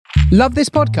Love this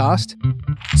podcast?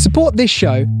 Support this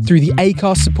show through the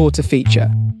Acast supporter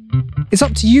feature. It's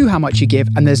up to you how much you give,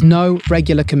 and there's no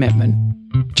regular commitment.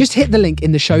 Just hit the link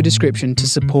in the show description to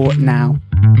support now.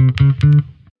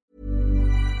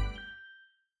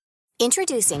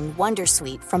 Introducing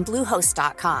Wondersuite from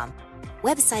Bluehost.com.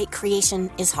 Website creation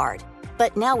is hard,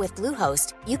 but now with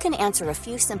Bluehost, you can answer a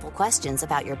few simple questions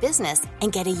about your business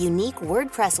and get a unique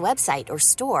WordPress website or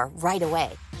store right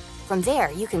away. From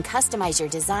there, you can customize your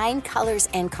design, colors,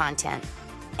 and content.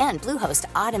 And Bluehost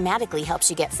automatically helps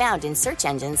you get found in search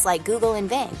engines like Google and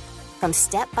Bing. From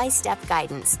step-by-step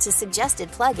guidance to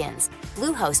suggested plugins,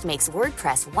 Bluehost makes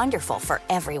WordPress wonderful for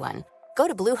everyone. Go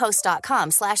to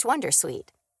bluehost.com/wondersuite.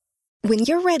 When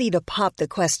you're ready to pop the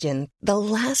question, the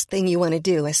last thing you want to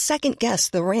do is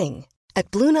second-guess the ring.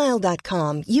 At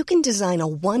BlueNile.com, you can design a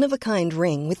one-of-a-kind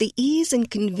ring with the ease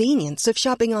and convenience of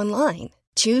shopping online.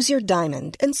 Choose your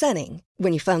diamond and setting.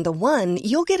 When you find the one,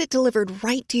 you'll get it delivered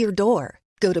right to your door.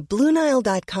 Go to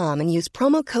BlueNile.com and use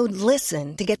promo code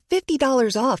LISTEN to get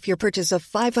 $50 off your purchase of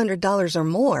 $500 or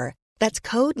more. That's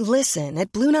code LISTEN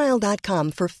at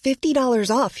BlueNile.com for $50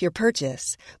 off your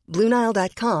purchase.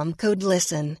 BlueNile.com, code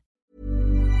LISTEN.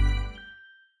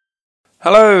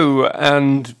 Hello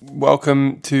and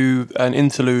welcome to an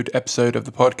interlude episode of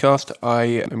the podcast. I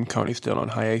am currently still on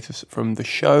hiatus from the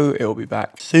show. It will be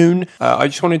back soon. I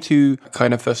just wanted to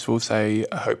kind of first of all say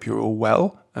I hope you're all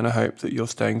well. And I hope that you're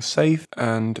staying safe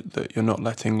and that you're not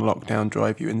letting lockdown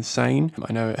drive you insane.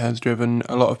 I know it has driven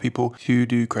a lot of people to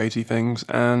do crazy things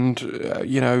and,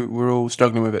 we're all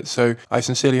struggling with it. So I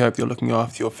sincerely hope you're looking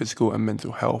after your physical and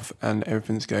mental health and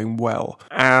everything's going well.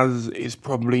 As is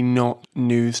probably not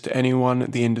news to anyone,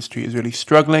 the industry is really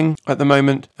struggling at the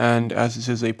moment. And as this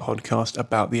is a podcast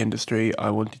about the industry, I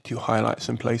wanted to highlight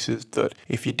some places that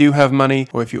if you do have money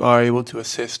or if you are able to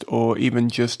assist or even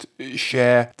just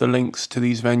share the links to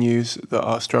these venues that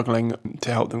are struggling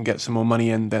to help them get some more money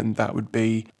in, then that would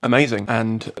be amazing.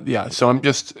 And yeah, so I'm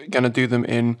just going to do them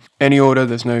in any order.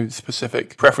 There's no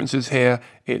specific preferences here.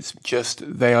 It's just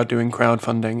they are doing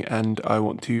crowdfunding and I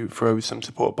want to throw some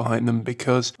support behind them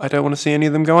because I don't want to see any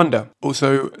of them go under.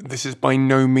 Also, this is by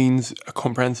no means a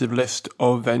comprehensive list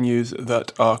of venues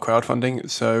that are crowdfunding,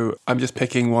 so I'm just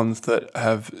picking ones that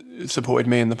have supported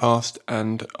me in the past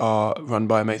and are run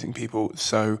by amazing people.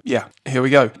 So yeah, here we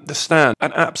go. The Stand,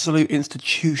 an absolute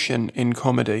institution in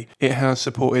comedy. It has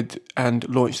supported and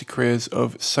launched the careers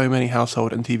of so many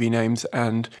household and TV names,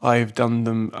 and I've done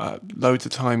them loads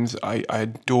of times. I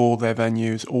adore their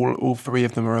venues. All three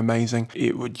of them are amazing.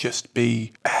 It would just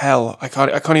be hell. I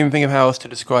can't even think of how else to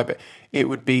describe it. It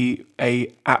would be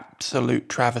a absolute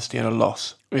travesty and a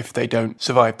loss if they don't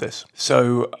survive this.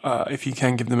 So if you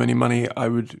can give them any money, I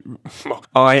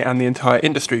and the entire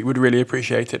industry would really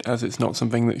appreciate it, as it's not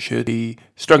something that should be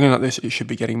struggling like this. It should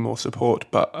be getting more support.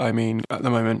 But I mean, at the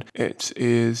moment, it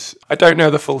is... I don't know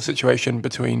the full situation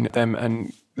between them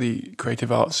and the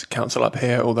Creative Arts Council up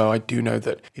here, although I do know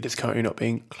that it is currently not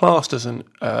being classed as or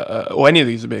any of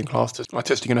these are being classed as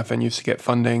artistic enough venues to get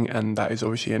funding, and that is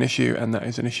obviously an issue, and that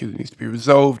is an issue that needs to be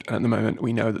resolved. And at the moment,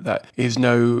 we know that that is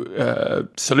no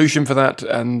solution for that,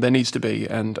 and there needs to be,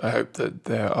 and I hope that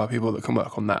there are people that can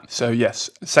work on that. So yes,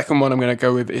 the second one I'm going to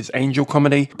go with is Angel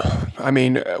Comedy. I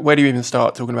mean, where do you even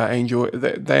start talking about Angel?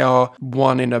 They are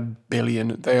 1 in a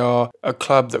billion. They are a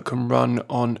club that can run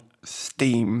on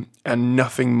Steam and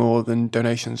nothing more than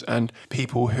donations and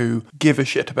people who give a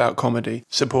shit about comedy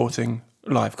supporting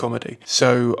live comedy.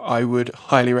 So I would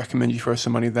highly recommend you throw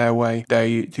some money their way.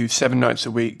 They do 7 nights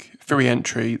a week, free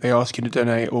entry. They ask you to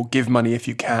donate or give money if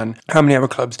you can. How many other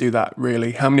clubs do that,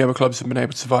 really? How many other clubs have been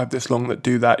able to survive this long that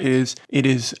do that? It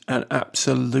is an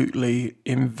absolutely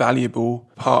invaluable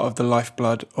part of the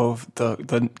lifeblood of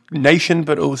the nation,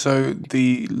 but also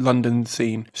the London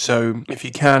scene. So if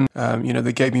you can,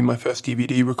 they gave me my first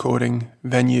DVD recording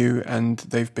venue and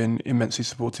they've been immensely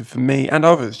supportive for me and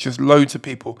others. Just loads of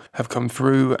people have come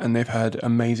through and they've had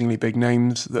amazingly big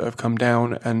names that have come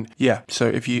down. And yeah, so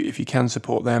if you can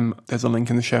support them, there's a link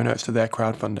in the show notes to their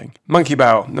crowdfunding. Monkey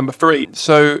Barrel, number 3.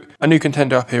 So a new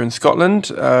contender up here in Scotland.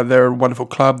 They're a wonderful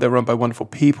club. They're run by wonderful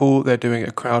people. They're doing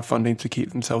a crowdfunding to keep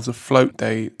themselves afloat.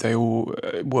 They all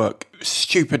work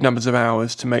stupid numbers of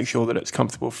hours to make sure that it's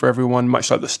comfortable for everyone, much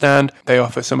like The Stand. They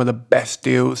offer some of the best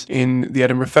deals in the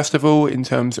Edinburgh Festival in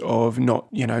terms of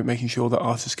not, making sure that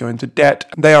artists go into debt.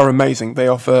 They are amazing. They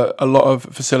offer a lot of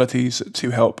facilities to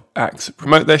help acts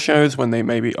promote their shows when they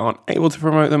maybe aren't able to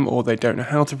promote them or they don't know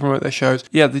how to promote their shows.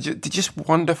 Yeah, they're just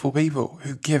wonderful people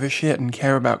who give a shit and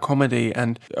care about comedy,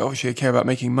 and obviously care about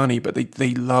making money, but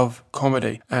they love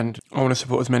comedy. And I want to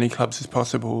support as many clubs as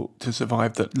possible to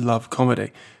survive that love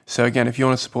comedy. So again, if you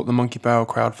want to support the Monkey Barrel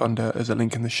crowdfunder, there's a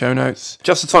link in the show notes.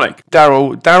 Just a tonic.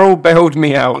 Daryl bailed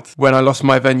me out when I lost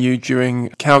my venue during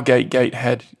Cowgate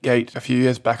Gatehead Gate a few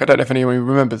years back. I don't know if anyone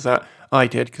remembers that. I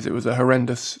did, because it was a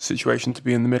horrendous situation to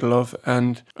be in the middle of,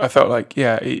 and I felt like,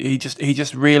 he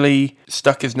just really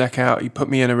stuck his neck out. He put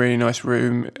me in a really nice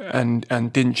room and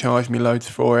didn't charge me loads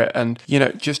for it, and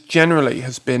just generally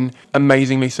has been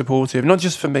amazingly supportive, not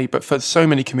just for me but for so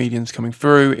many comedians coming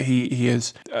through. He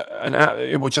is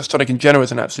Just Tonic in general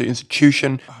is an absolute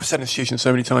institution. I've said institution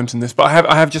so many times in this, but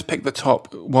I have just picked the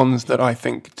top ones that I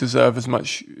think deserve as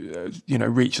much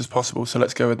reach as possible. So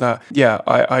let's go with that.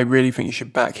 I really think you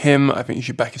should back him. I think you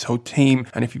should back his whole team,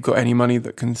 and if you've got any money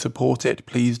that can support it,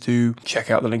 please do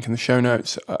check out the link in the show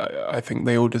notes. I think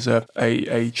they all deserve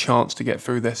a chance to get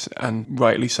through this, and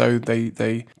rightly so.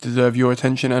 They deserve your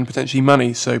attention and potentially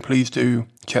money, so please do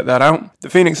check that out. The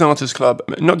Phoenix Artists Club,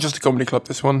 not just a comedy club,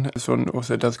 this one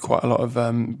also does quite a lot of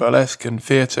burlesque and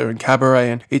theatre and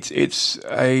cabaret, and it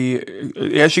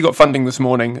actually got funding this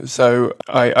morning, so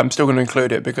I'm still going to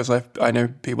include it because I know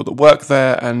people that work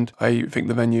there, and I think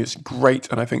the venue is great,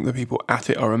 and I think the people at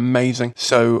it are amazing.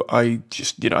 So I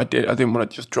just I didn't want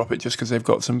to just drop it just because they've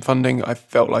got some funding. I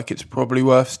felt like it's probably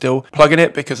worth still plugging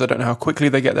it, because I don't know how quickly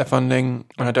they get their funding,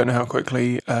 and I don't know how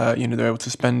quickly they're able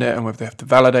to spend it, and whether they have to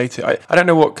validate it. I don't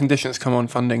know what conditions come on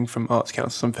funding from Arts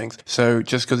Council, some things. So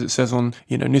just because it says on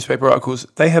newspaper articles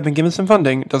they have been given some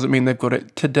funding doesn't mean they've got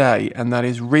it today, and that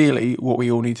is really what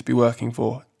we all need to be working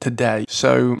for today.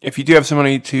 So if you do have some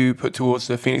money to put towards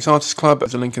the Phoenix Artists Club,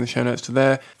 there's a link in the show notes to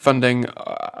their funding.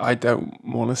 I don't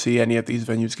want to see any of these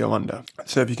venues go under.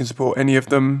 So if you can support any of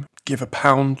them, give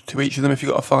 £1 to each of them if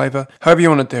you've got a fiver. However you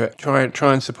want to do it,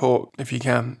 try and support if you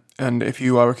can. And if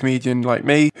you are a comedian like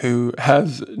me who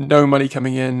has no money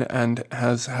coming in and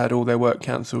has had all their work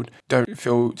cancelled, don't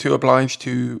feel too obliged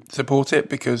to support it,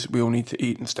 because we all need to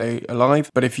eat and stay alive.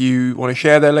 But if you want to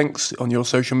share their links on your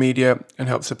social media and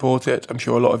help support it, I'm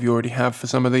sure a lot of you already have for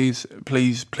some of these,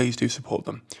 please do support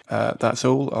them. That's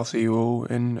all. I'll see you all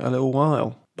in a little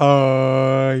while.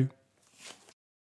 Bye.